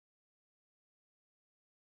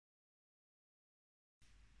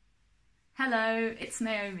Hello, it's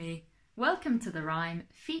Naomi. Welcome to the rhyme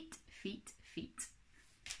feet, feet, feet.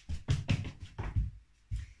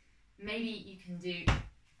 Maybe you can do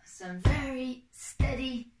some very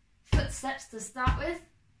steady footsteps to start with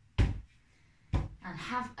and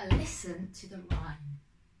have a listen to the rhyme.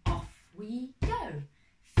 Off we go.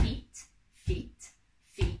 Feet, feet,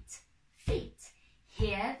 feet, feet.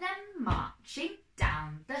 Hear them marching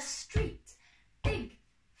down the street. Big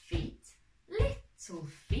feet, little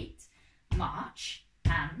feet, march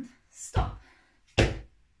and stop.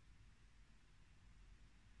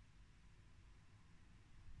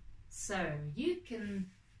 So you can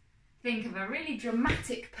think of a really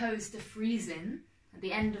dramatic pose to freeze in at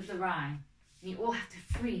the end of the rhyme. And you all have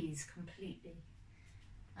to freeze completely.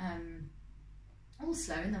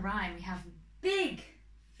 Also in the rhyme we have big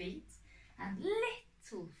feet and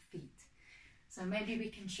little feet. So maybe we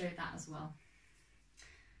can show that as well.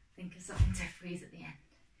 Think of something to freeze at the end.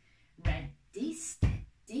 Ready,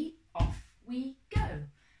 steady, off we go.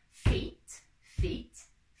 Feet, feet,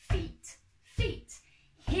 feet, feet.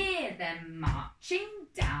 Hear them marching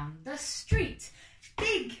down the street.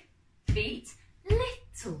 Big feet,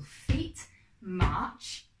 little feet,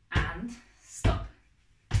 march and stop.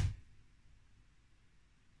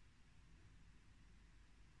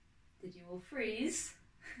 Did you all freeze?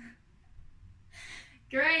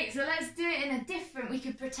 Great, so let's do it in a different, we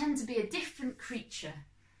could pretend to be a different creature.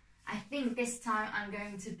 I think this time I'm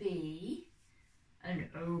going to be an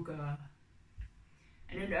ogre.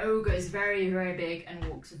 And an ogre is very, very big and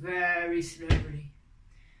walks very slowly.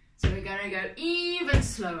 So we're going to go even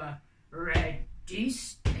slower. Ready,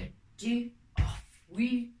 steady, off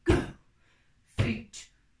we go. Feet,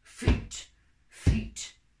 feet,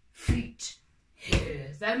 feet, feet.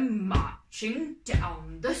 Hear them marching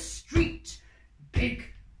down the street.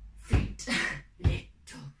 Big feet,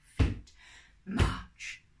 little feet,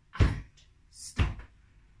 march and stop.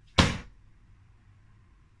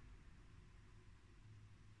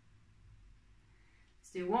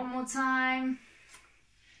 Let's do one more time.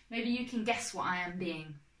 Maybe you can guess what I am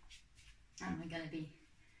being. And we're going to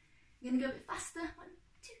go a bit faster. 1,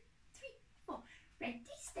 2, 3, 4. Ready,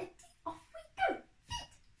 steady, off we go.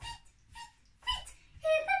 Feet, feet, feet, feet.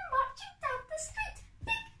 Hear them marching down the street.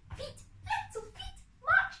 Big feet, little feet,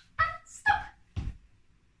 march and stop.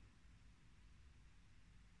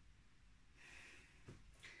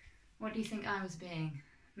 What do you think I was being?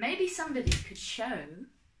 Maybe somebody could show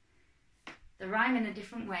the rhyme in a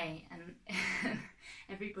different way and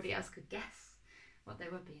everybody else could guess what they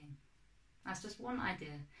were being. That's just one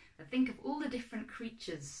idea. But think of all the different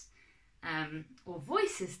creatures or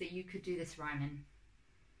voices that you could do this rhyme in.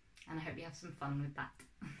 And I hope you have some fun with that.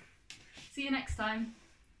 See you next time.